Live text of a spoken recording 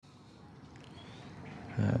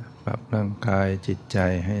ปรับร่างกายจิตใจ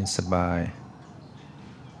ให้สบาย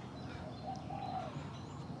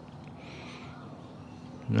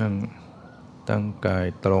นั่งตั้งกาย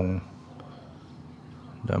ตรง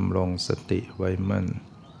ดำรงสติไว้มั่น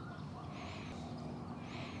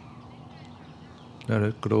ระ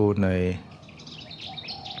ลึกรู้ใน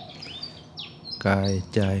กาย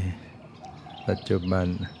ใจปัจจุบัน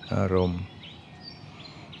อารมณ์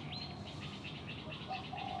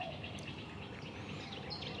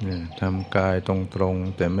ทำกายตรง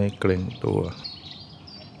ๆแต่ไม่เกร็งตัว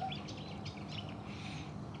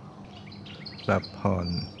ปรับผ่อน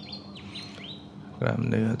กล้าม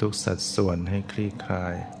เนื้อทุกสัดส่วนให้คลี่คลา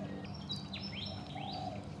ย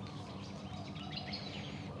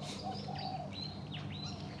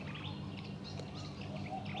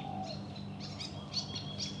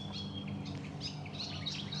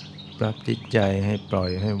ปรับจิตใจให้ปล่อ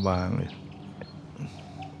ยให้วางเลย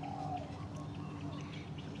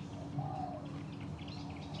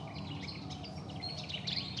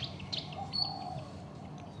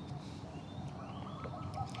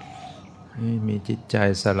ให้มีจิตใจ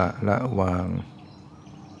สละวาง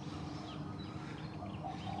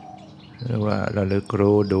หรือว่าระลึก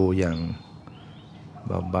รู้ดูอย่าง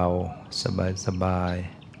เบาๆสบาย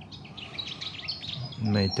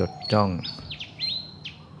ๆไม่จดจ้อง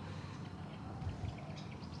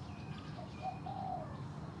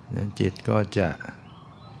จิตก็จะ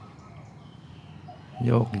โ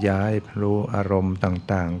ยกย้ายรู้อารมณ์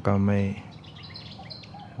ต่างๆก็ไ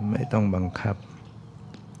ม่ต้องบังคับ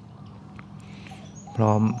พ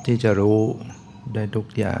ร้อมที่จะรู้ได้ทุก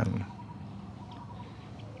อย่าง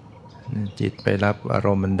จิตไปรับอาร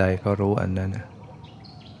มณ์อันใดก็รู้อันนั้น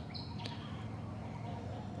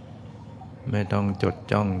ไม่ต้องจด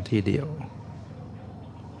จ้องที่เดียว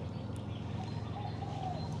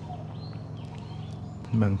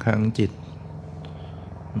บางครั้งจิต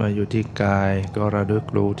มาอยู่ที่กายก็ระลึก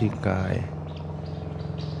รู้ที่กาย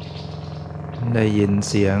ได้ยิน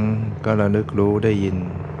เสียงก็ระลึกรู้ได้ยิน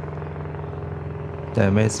แต่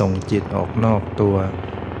ไม่ส่งจิตออกนอกตัว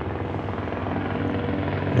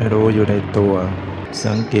ให้รู้อยู่ในตัว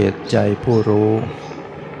สังเกตใจผู้รู้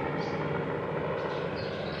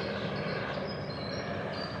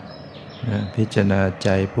พิจารณาใจ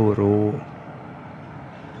ผู้รู้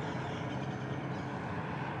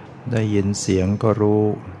ได้ยินเสียงก็รู้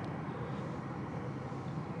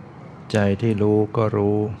ใจที่รู้ก็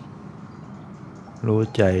รู้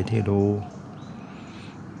ใจที่รู้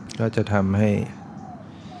ก็จะทำให้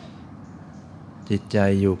จิตใจ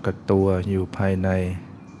อยู่กับตัวอยู่ภายใน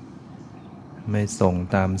ไม่ส่ง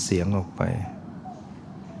ตามเสียงออกไป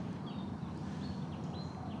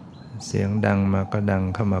เสียงดังมาก็ดัง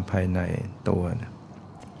เข้ามาภายในตัว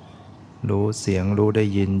รู้เสียงรู้ได้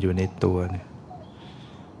ยินอยู่ในตัว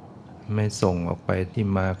ไม่ส่งออกไปที่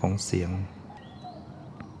มาของเสียง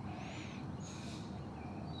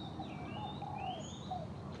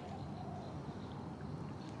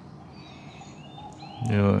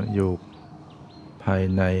อยู่ภาย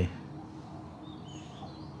ใน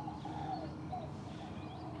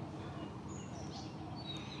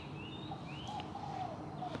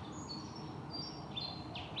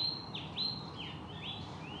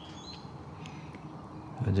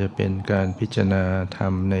จะเป็นการพิจารณาธรร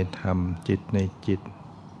มในธรรมจิตในจิต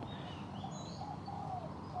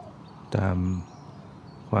ตาม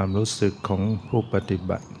ความรู้สึกของผู้ปฏิ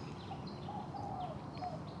บัติ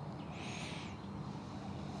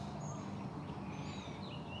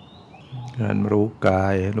การรู้กา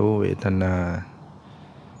ยรู้เวทนา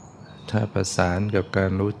ถ้าประสานกับกา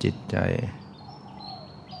รรู้จิตใจ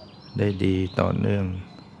ได้ดีต่อเนื่อง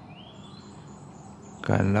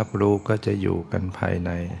การรับรู้ก็จะอยู่กันภายใ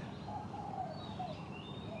น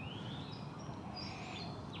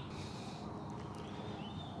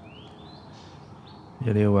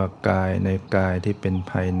เรียกว่ากายในกายที่เป็น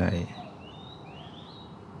ภายใน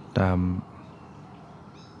ตาม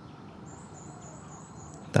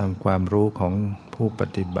ความรู้ของผู้ป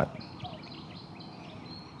ฏิบัติ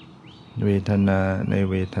เวทนาใน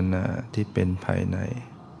เวทนาที่เป็นภายใน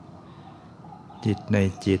จิตใน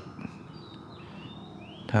จิต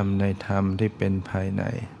ธรรมในธรรมที่เป็นภายใน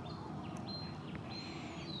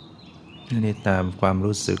นี่ตามความ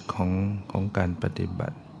รู้สึกของการปฏิบั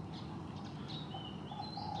ติ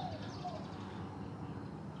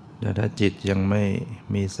แต่ถ้าจิตยังไม่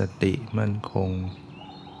มีสติมั่นคง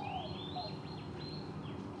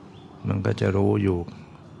มันก็จะรู้อยู่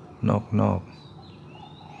นอก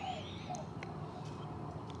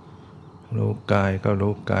รู้กายก็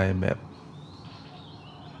รู้กายแบบ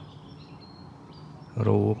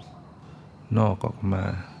รู้นอกออกมา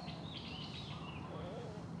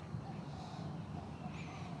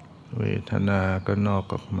เวทนาก็นอก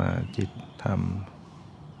ออกมาจิตธรรม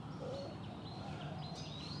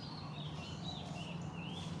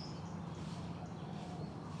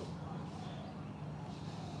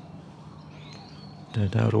แต่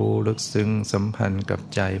ถ้ารู้ลึกซึ้งสัมพันธ์กับ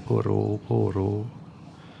ใจผู้รู้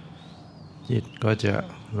จิตก็จะ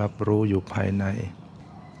รับรู้อยู่ภายใน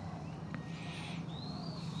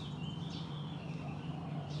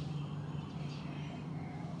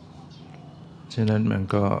ฉะนั้นมัน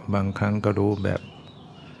ก็บางครั้งก็รู้แบบ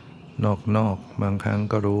นอกบางครั้ง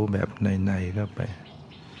ก็รู้แบบในเข้าไป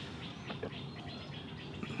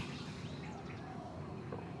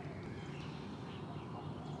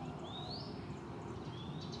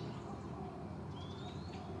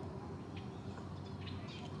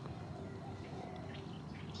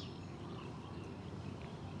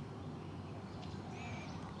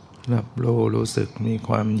รับรู้สึกมีค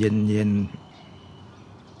วามเย็น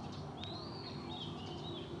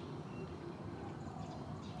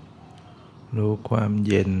รู้ความเ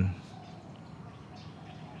ย็น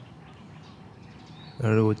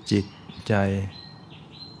รู้จิตใจ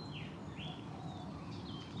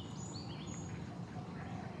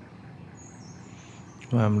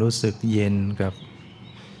ความรู้สึกเย็นกับ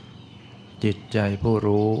จิตใจผู้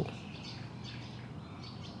รู้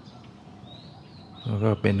แล้ว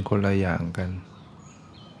ก็เป็นคนละอย่างกัน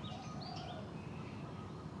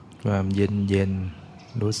ความเย็น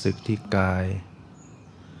รู้สึกที่กาย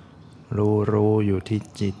รู้อยู่ที่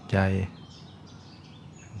จิตใจ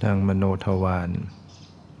ทางมโนทวาร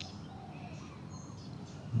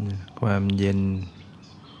ความเย็น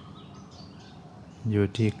อยู่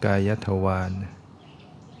ที่กายทวาร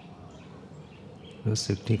รู้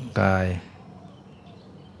สึกที่กาย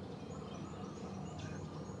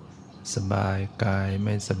สบายกายไ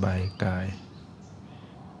ม่สบายกาย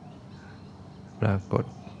ปรากฏ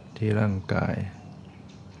ที่ร่างกาย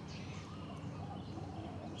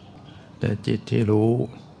แต่จิตที่รู้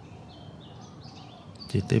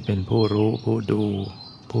จิตที่เป็นผู้รู้ผู้ดู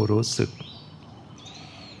ผู้รู้สึก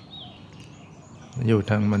อยู่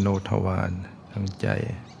ทางมโนทวารทางใจ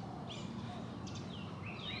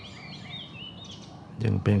ยั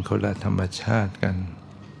งเป็นคนละธรรมชาติกัน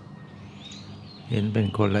เห็นเป็น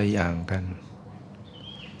คนละอย่างกัน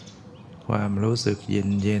ความรู้สึกเ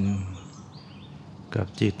ย็นกับ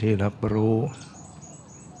จิตที่รับรู้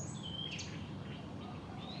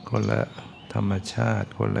คนละธรรมชาติ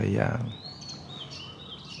คนละอย่าง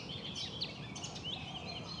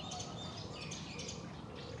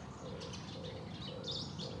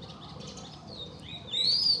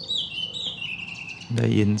ได้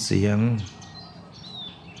ยินเสียง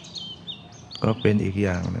ก็เป็นอีกอ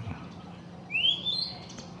ย่างหนึ่ง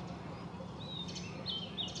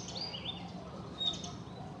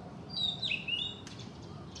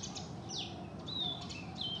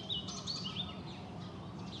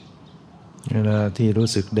เวลาที่รู้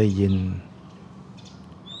สึกได้ยิน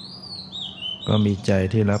ก็มีใจ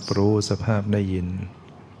ที่รับรู้สภาพได้ยิน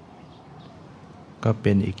ก็เ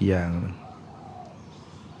ป็นอีกอย่าง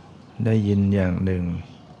ได้ยินอย่างหนึ่ง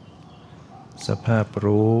สภาพ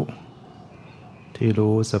รู้ที่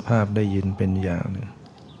รู้สภาพได้ยินเป็นอย่างหนึ่ง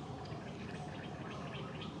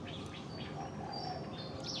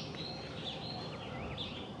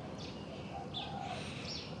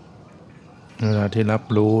เวลาที่รับ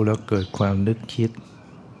รู้แล้วเกิดความนึกคิด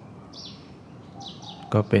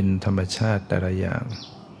ก็เป็นธรรมชาติแต่ละอย่าง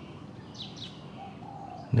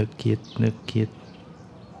นึกคิด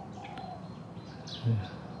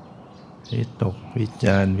วิตกวิจ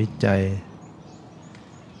ารวิจัย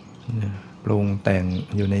ปรุงแต่ง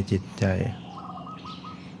อยู่ในจิตใจ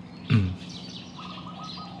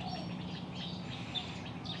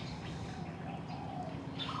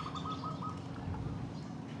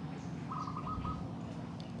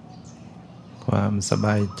ความสบ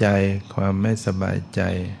ายใจความไม่สบายใจ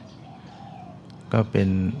ก็เป็น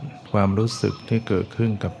ความรู้สึกที่เกิดขึ้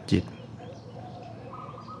นกับจิต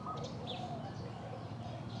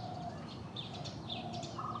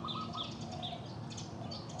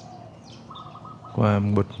ความ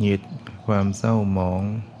หงุดหงิดความเศร้าหมอง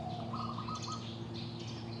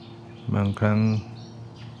บางครั้ง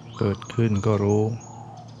เกิดขึ้นก็รู้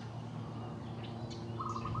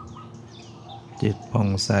จิตผ่อง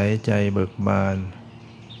ใสใจเบิกบาน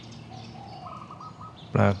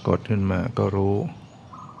ปรากฏขึ้นมาก็รู้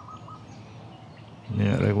เนี่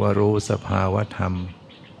ยเรียกว่ารู้สภาวธรรม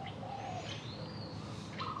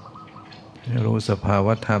รู้สภาว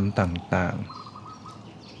ธรรมต่างๆ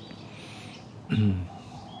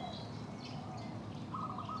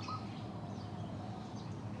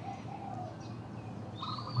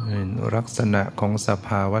เป็นลักษณะของสภ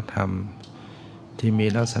าวธรรม ที่มี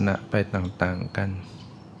ลักษณะไปต่างๆกัน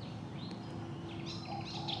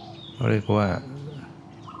เรียกว่า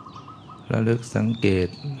ระลึกสังเกต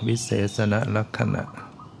วิเศษณลักษณะ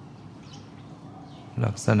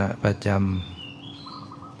ลักษณะประจ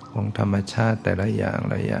ำของธรรมชาติแต่ละอย่าง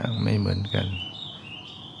ไม่เหมือนกัน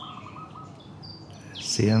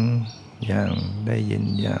เสียงอย่างได้ยิน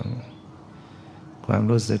อย่างความ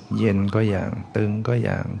รู้สึกเย็นก็อย่างตึงก็อ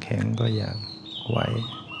ย่างแข็งก็อย่างไหว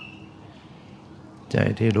ใจ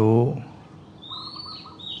ที่รู้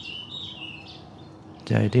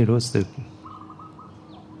ใจที่รู้สึก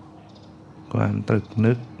ความตรึก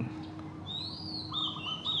นึก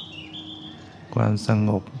ความสง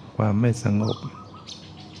บความไม่สงบ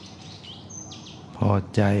พอ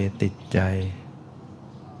ใจติดใจ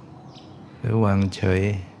หรือวางเฉย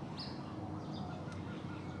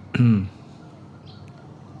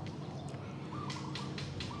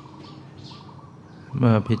เ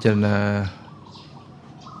มื่อพิจารณา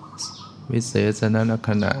วิเศษณลักษ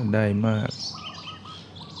ณะได้มาก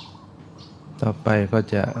ต่อไปก็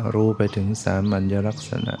จะรู้ไปถึงสามัญลัก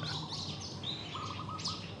ษณะ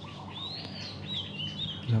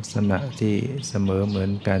ลักษณะที่เสมอเหมือ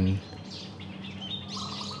นกัน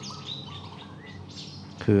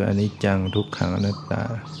คืออนิจจังทุกขังอนัตตา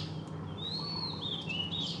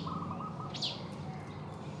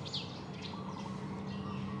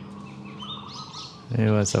ไม่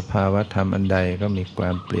ว่าสภาวะธรรมอันใดก็มีควา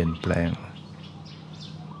มเปลี่ยนแปลง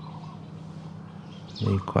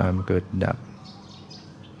มีความเกิดดับ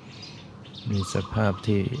มีสภาพ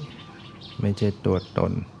ที่ไม่ใช่ตัวต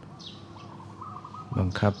นบัง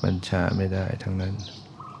คับบัญชาไม่ได้ทั้งนั้น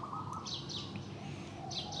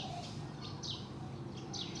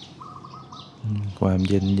ความ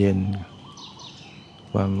เย็น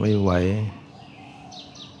ความไม่ไหว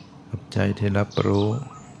กับใจที่รับรู้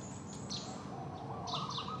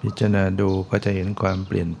พิจารณาดูก็จะเห็นความเ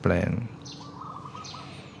ปลี่ยนแปลง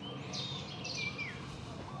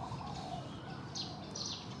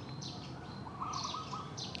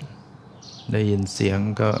ได้ยินเสียง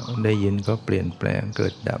ก็ได้ยินก็เปลี่ยนแปลงเกิ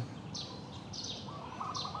ดดับ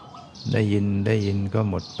ได้ยินก็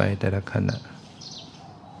หมดไปแต่ละขณะ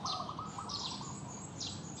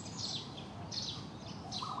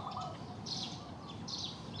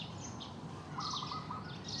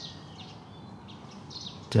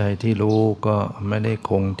ใจที่รู้ก็ไม่ได้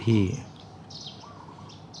คงที่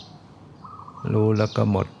รู้แล้วก็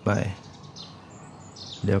หมดไป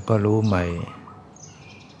เดี๋ยวก็รู้ใหม่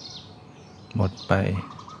หมดไป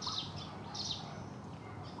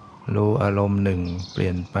รู้อารมณ์หนึ่งเปลี่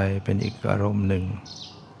ยนไปเป็นอีกอารมณ์หนึ่ง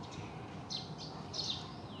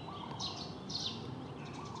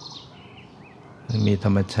มีธร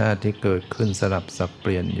รมชาติที่เกิดขึ้นสลับสับเป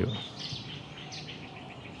ลี่ยนอยู่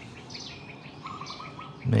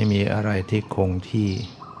ไม่มีอะไรที่คงที่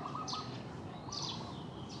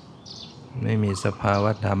ไม่มีสภาว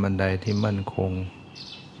ะธรรมอันใดที่มั่นคง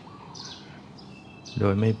โด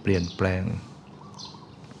ยไม่เปลี่ยนแปลง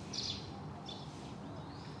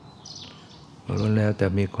ล้วนแล้วแต่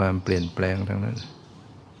มีความเปลี่ยนแปลงทั้งนั้น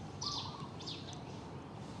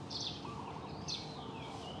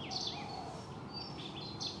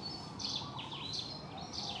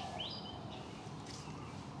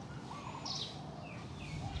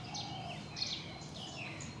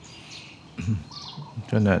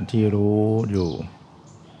ขณะที่รู้อยู่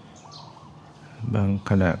บาง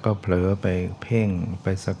ขณะก็เผลอไปเพ่งไป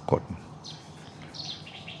สะกด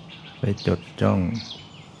ไปจดจ้อง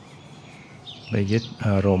ไปยึดอ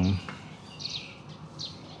ารมณ์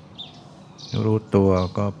รู้ตัว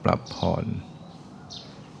ก็ปรับผ่อน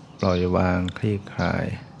ปล่อยวางคลี่คลาย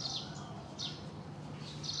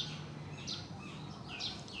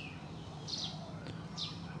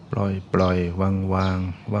ปล่อยวางว่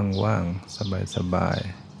างสบาย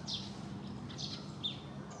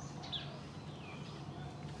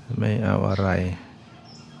ไม่เอาอะไร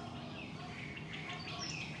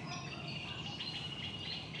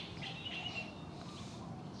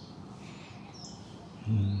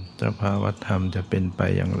สภาวธรรมจะเป็นไป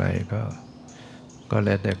อย่างไรก็แ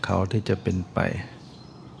ล้วแต่เขาที่จะเป็นไป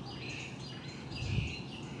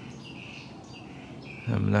ท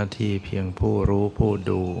ำหน้าที่เพียงผู้รู้ผู้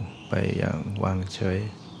ดูไปอย่างวางเฉย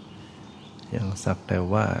อย่างสักแต่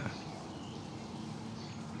ว่า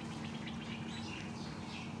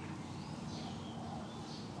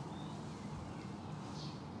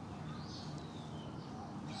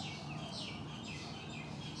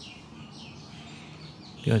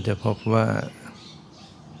ก็จะพบว่า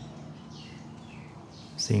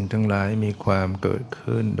สิ่งทั้งหลายมีความเกิด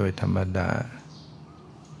ขึ้นโดยธรรมดา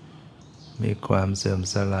มีความเสื่อม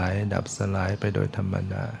สลายดับสลายไปโดยธรรม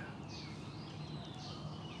ดา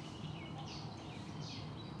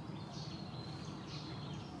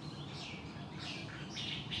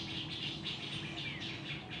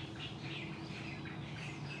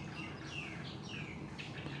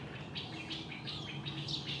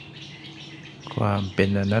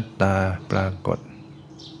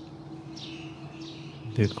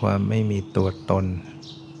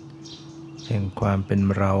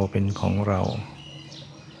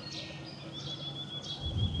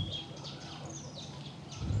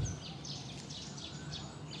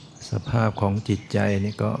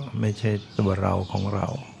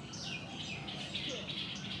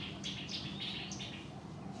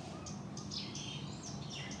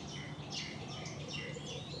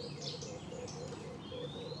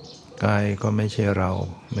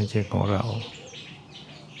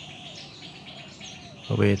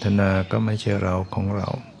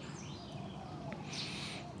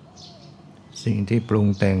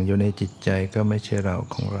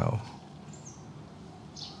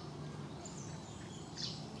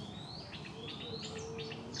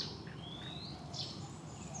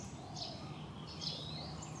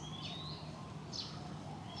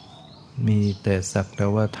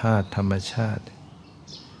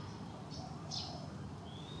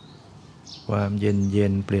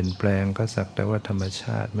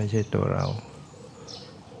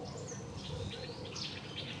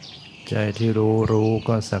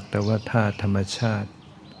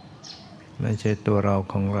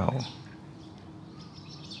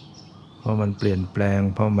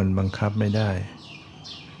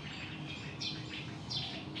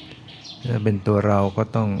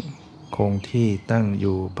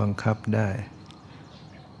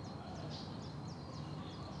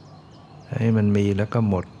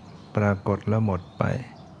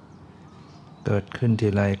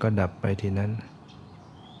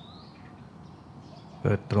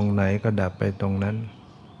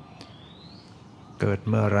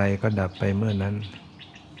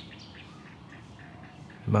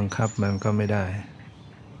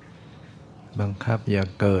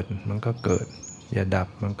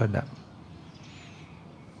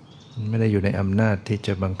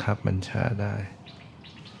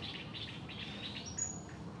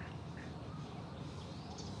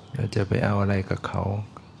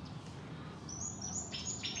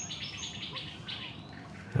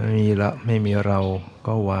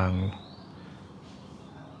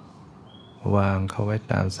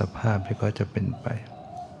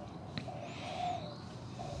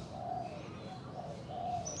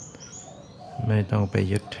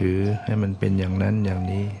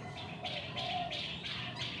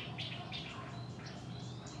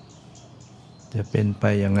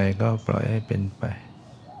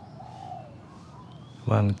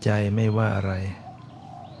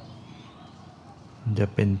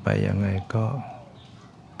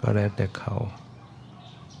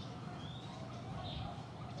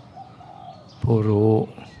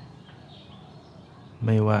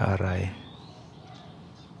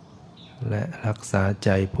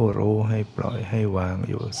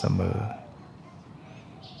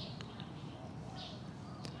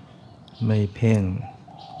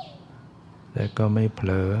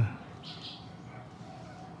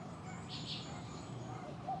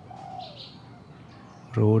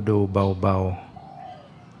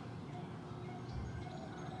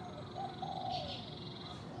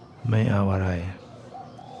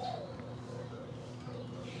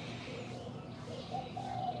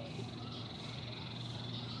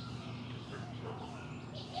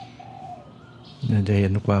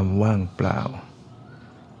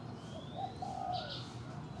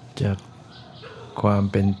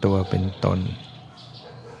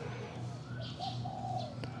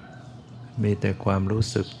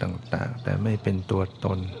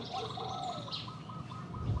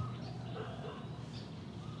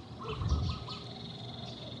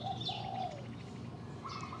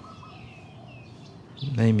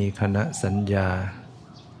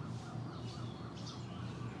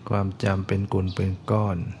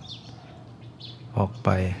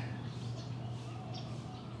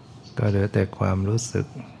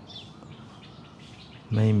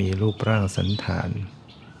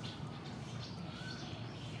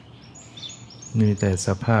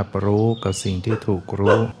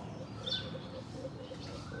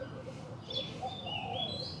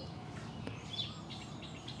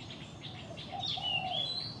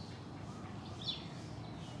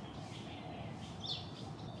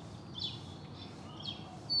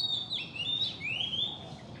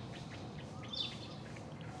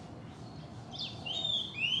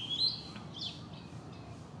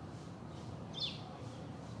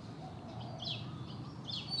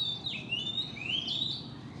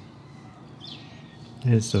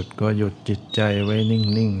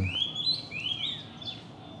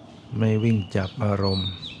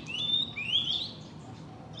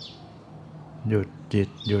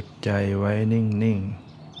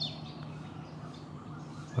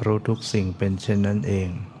รู้ทุกสิ่งเป็นเช่นนั้นเอง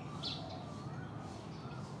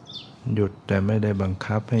หยุดแต่ไม่ได้บัง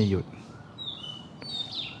คับให้หยุด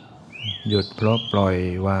หยุดเพราะปล่อย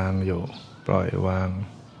วางอยู่ปล่อยวาง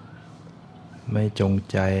ไม่จง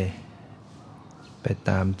ใจไป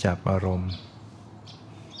ตามจับอารมณ์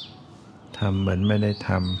ทำเหมือนไม่ได้ท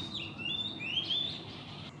ำ